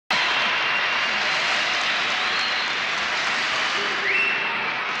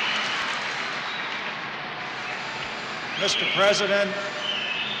Mr. President,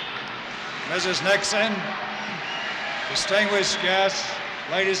 Mrs. Nixon, distinguished guests,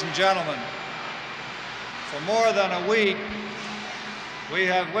 ladies and gentlemen, for more than a week, we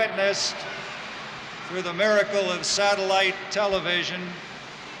have witnessed, through the miracle of satellite television,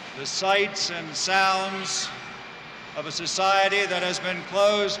 the sights and sounds of a society that has been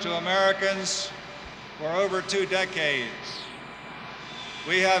closed to Americans for over 2 decades.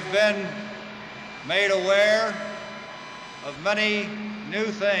 We have been made aware of many new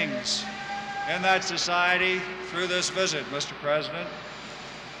things in that society through this visit, Mr. President.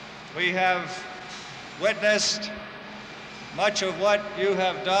 We have witnessed much of what you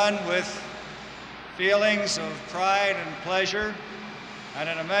have done with feelings of pride and pleasure and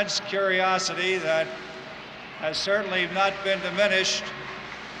an immense curiosity that has certainly not been diminished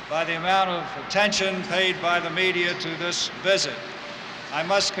by the amount of attention paid by the media to this visit. I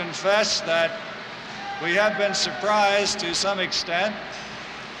must confess that we have been surprised to some extent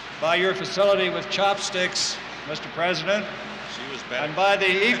by your facility with chopsticks, Mr. President, and by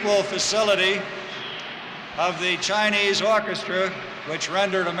the equal facility of the Chinese orchestra, which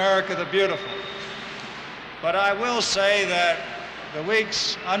rendered America the Beautiful. But I will say that the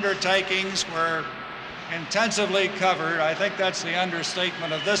week's undertakings were intensively covered. I think that's the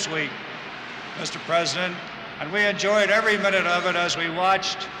understatement of this week, Mr. President, and we enjoyed every minute of it as we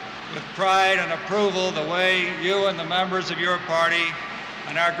watched with pride and approval the way you and the members of your party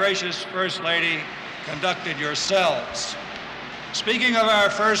and our gracious First Lady conducted yourselves. Speaking of our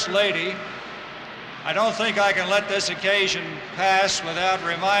First Lady, I don't think I can let this occasion pass without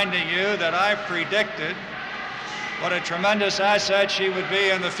reminding you that I predicted what a tremendous asset she would be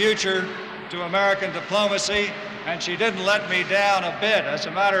in the future to American diplomacy, and she didn't let me down a bit. As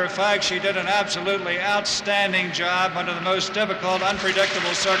a matter of fact, she did an absolutely outstanding job under the most difficult,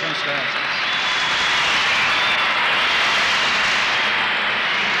 unpredictable circumstances.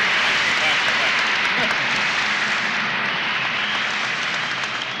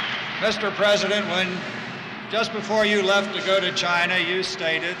 Mr. President, when just before you left to go to China, you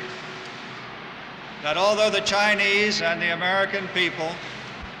stated that although the Chinese and the American people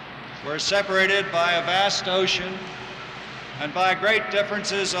were separated by a vast ocean and by great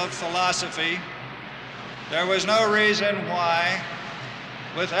differences of philosophy, there was no reason why,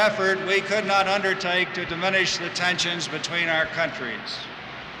 with effort, we could not undertake to diminish the tensions between our countries.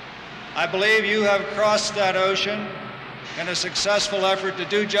 I believe you have crossed that ocean in a successful effort to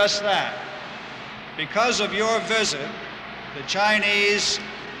do just that. Because of your visit, the Chinese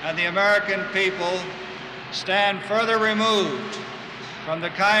and the American people stand further removed from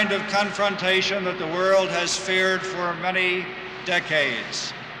the kind of confrontation that the world has feared for many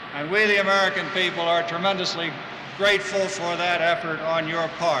decades. And we, the American people, are tremendously grateful for that effort on your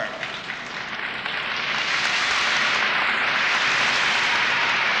part.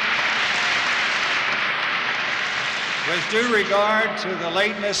 With due regard to the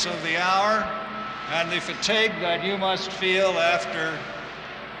lateness of the hour and the fatigue that you must feel after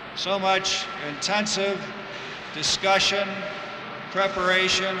so much intensive discussion,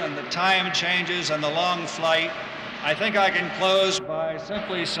 preparation, and the time changes and the long flight, I think I can close by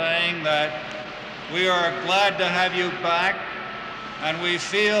simply saying that we are glad to have you back, and we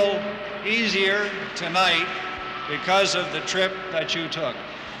feel easier tonight because of the trip that you took.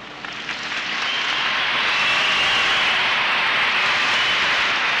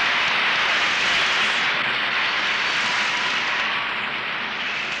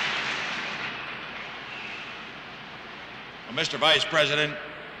 Mr. Vice President,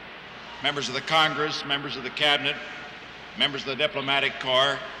 members of the Congress, members of the Cabinet, members of the Diplomatic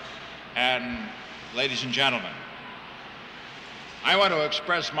Corps, and ladies and gentlemen, I want to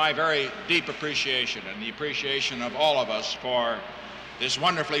express my very deep appreciation and the appreciation of all of us for this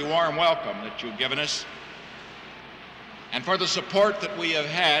wonderfully warm welcome that you've given us and for the support that we have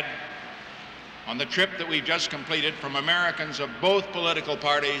had on the trip that we've just completed from Americans of both political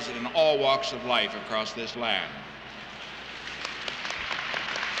parties and in all walks of life across this land.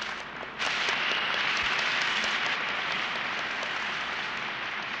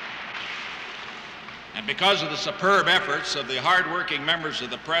 And because of the superb efforts of the hard-working members of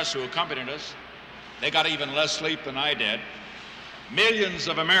the press who accompanied us, they got even less sleep than I did. Millions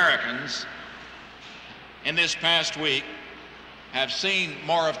of Americans in this past week have seen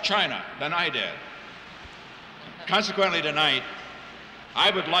more of China than I did. Consequently, tonight,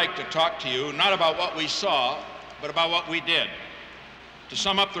 I would like to talk to you not about what we saw, but about what we did, to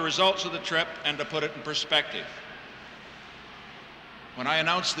sum up the results of the trip and to put it in perspective. When I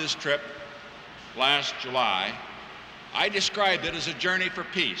announced this trip last July, I described it as a journey for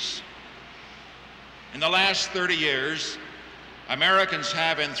peace. In the last 30 years, Americans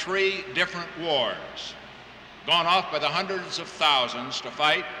have in 3 different wars gone off by the hundreds of thousands to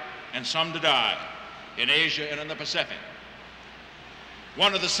fight and some to die in Asia and in the Pacific.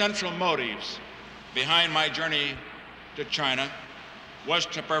 One of the central motives behind my journey to China was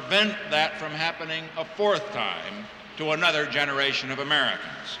to prevent that from happening a 4th time to another generation of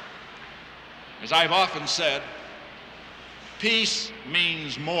Americans. As I've often said, peace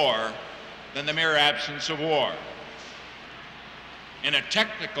means more than the mere absence of war. In a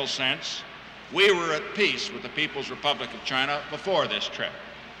technical sense, we were at peace with the People's Republic of China before this trip.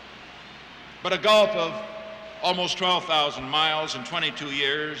 But a gulf of almost 12,000 miles and 22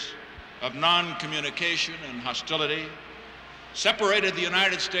 years of non-communication and hostility separated the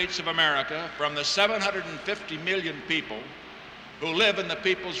United States of America from the 750 million people who live in the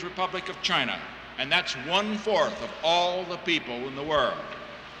People's Republic of China, and that's 1/4 of all the people in the world.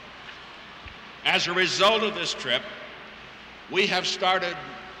 As a result of this trip, we have started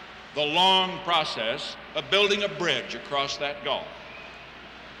the long process of building a bridge across that gulf.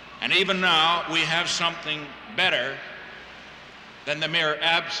 And even now, we have something better than the mere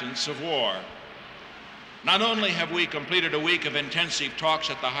absence of war. Not only have we completed a week of intensive talks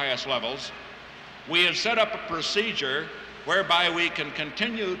at the highest levels, we have set up a procedure whereby we can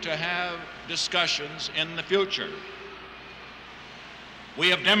continue to have discussions in the future. We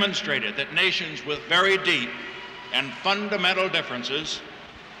have demonstrated that nations with very deep and fundamental differences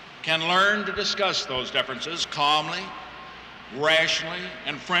can learn to discuss those differences calmly, rationally,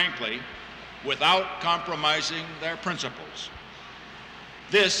 and frankly, without compromising their principles.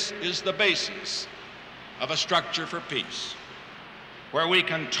 This is the basis of a structure for peace, where we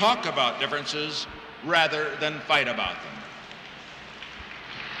can talk about differences rather than fight about them.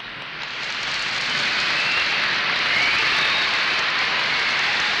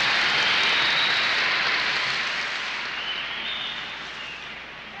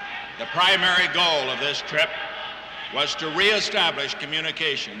 The primary goal of this trip was to reestablish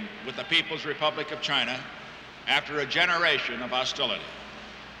communication with the People's Republic of China after a generation of hostility.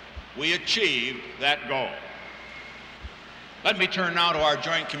 We achieved that goal. Let me turn now to our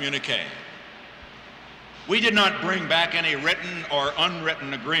joint communique. We did not bring back any written or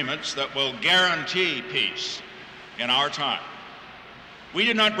unwritten agreements that will guarantee peace in our time. We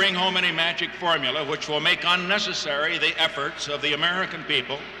did not bring home any magic formula which will make unnecessary the efforts of the American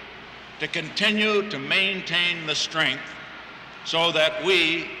people to continue to maintain the strength so that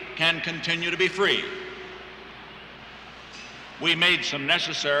we can continue to be free. We made some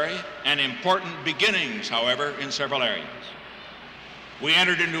necessary and important beginnings, however, in several areas. We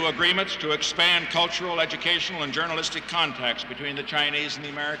entered into agreements to expand cultural, educational, and journalistic contacts between the Chinese and the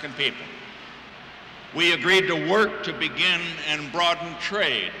American people. We agreed to work to begin and broaden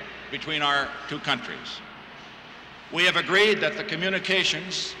trade between our 2 countries. We have agreed that the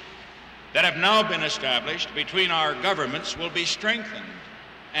communications that have now been established between our governments will be strengthened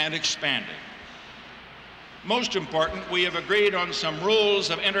and expanded. Most important, we have agreed on some rules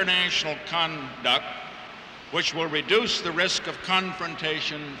of international conduct which will reduce the risk of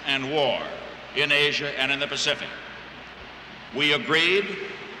confrontation and war in Asia and in the Pacific. We agreed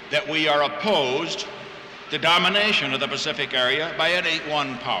that we are opposed to domination of the Pacific area by any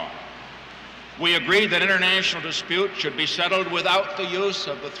one power. We agreed that international disputes should be settled without the use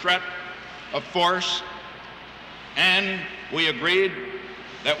of the threat of force, and we agreed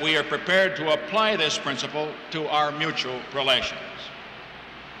that we are prepared to apply this principle to our mutual relations.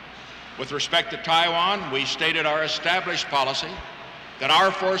 With respect to Taiwan, we stated our established policy that our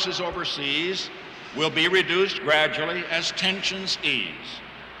forces overseas will be reduced gradually as tensions ease,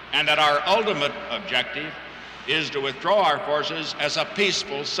 and that our ultimate objective is to withdraw our forces as a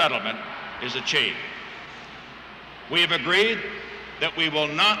peaceful settlement is achieved. We have agreed that we will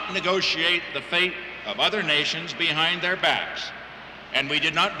not negotiate the fate of other nations behind their backs, and we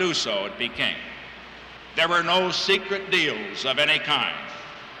did not do so at Peking. There were no secret deals of any kind.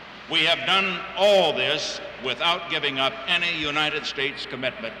 We have done all this without giving up any United States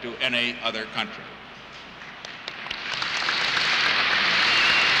commitment to any other country.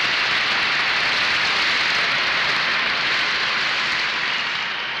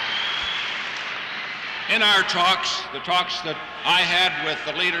 In our talks, the talks that I had with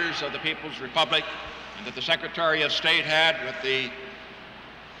the leaders of the People's Republic and that the Secretary of State had with the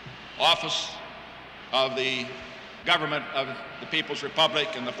Office of the Government of the People's Republic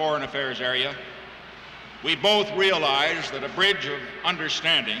in the Foreign Affairs area, we both realized that a bridge of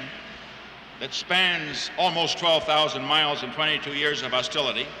understanding that spans almost 12,000 miles and 22 years of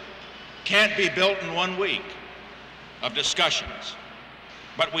hostility can't be built in 1 week of discussions.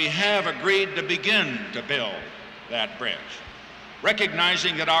 But we have agreed to begin to build that bridge,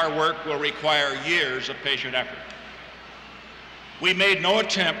 recognizing that our work will require years of patient effort. We made no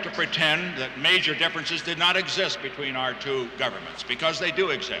attempt to pretend that major differences did not exist between our two governments, because they do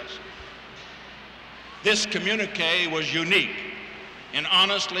exist. This communique was unique in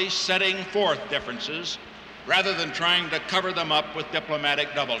honestly setting forth differences rather than trying to cover them up with diplomatic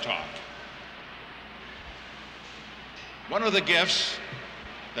double talk. One of the gifts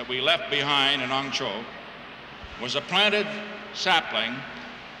that we left behind in Hangzhou was a planted sapling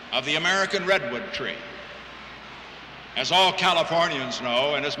of the American redwood tree. As all Californians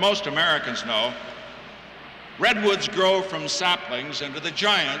know, and as most Americans know, redwoods grow from saplings into the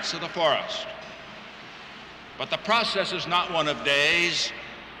giants of the forest. But the process is not one of days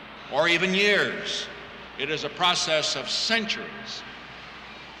or even years. It is a process of centuries.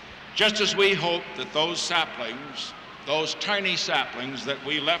 Just as we hope that those saplings, those tiny saplings that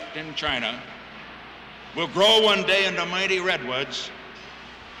we left in China, will grow one day into mighty redwoods,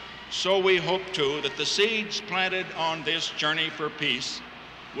 so we hope too that the seeds planted on this journey for peace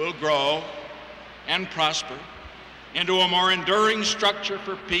will grow and prosper into a more enduring structure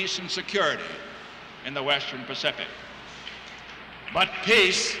for peace and security in the Western Pacific. But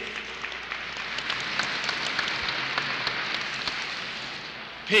peace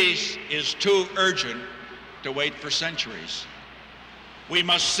is too urgent to wait for centuries. We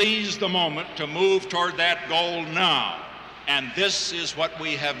must seize the moment to move toward that goal now, and this is what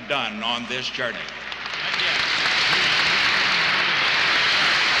we have done on this journey.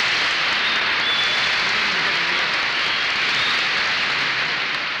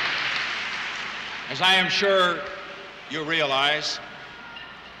 As I am sure you realize,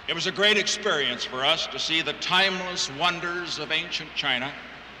 it was a great experience for us to see the timeless wonders of ancient China,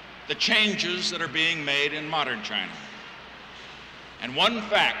 the changes that are being made in modern China. And one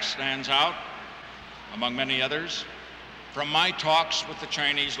fact stands out, among many others, from my talks with the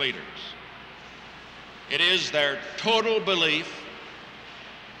Chinese leaders. It is their total belief,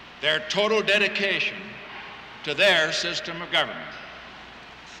 their total dedication to their system of government.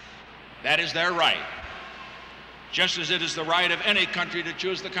 That is their right, just as it is the right of any country to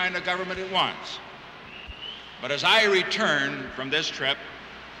choose the kind of government it wants. But as I return from this trip,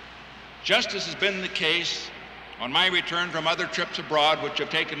 just as has been the case on my return from other trips abroad, which have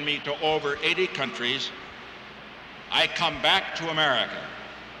taken me to over 80 countries, I come back to America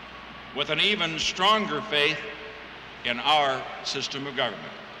with an even stronger faith in our system of government.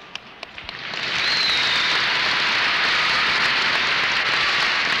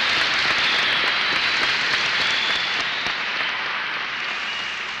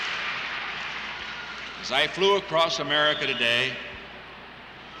 As I flew across America today,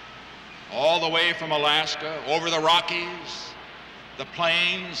 all the way from Alaska, over the Rockies, the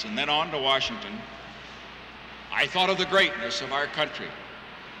plains, and then on to Washington, I thought of the greatness of our country.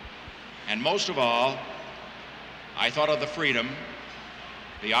 And most of all, I thought of the freedom,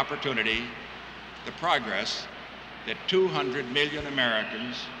 the opportunity, the progress that 200 million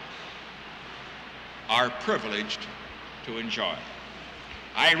Americans are privileged to enjoy.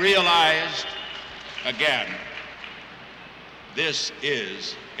 I realized, again, this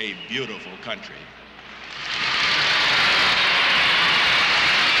is a beautiful country.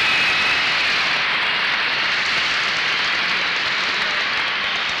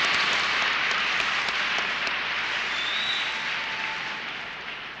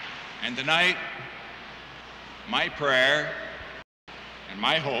 And tonight, my prayer and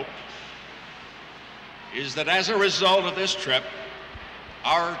my hope is that as a result of this trip,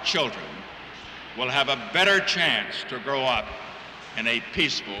 our children will have a better chance to grow up in a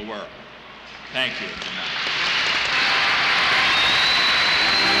peaceful world. Thank you.